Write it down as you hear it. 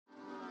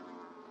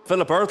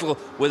Philipp Oettl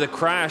with a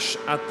crash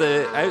at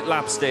the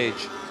outlap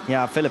stage.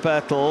 Yeah, Philipp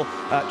Oettl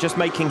just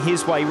making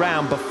his way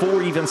round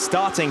before even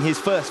starting his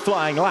first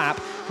flying lap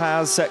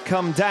has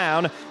come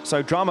down.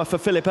 So drama for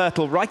Philipp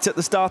Oettl right at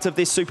the start of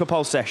this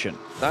Superpole session.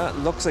 That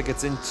looks like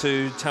it's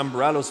into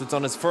Tamburello, so it's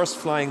on his first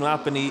flying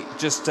lap, and he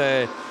just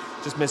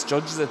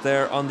misjudges it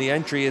there on the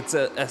entry. It's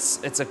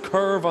a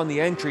curve on the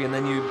entry, and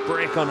then you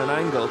brake on an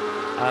angle,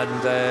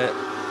 and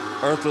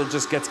Oettl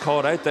just gets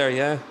caught out there,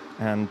 yeah.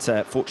 And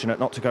fortunate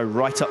not to go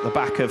right up the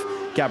back of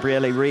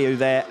Gabriele Riu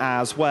there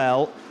as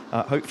well.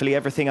 Hopefully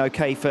everything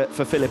okay for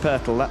Philipp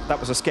Oettl.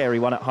 That was a scary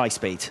one at high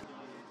speed.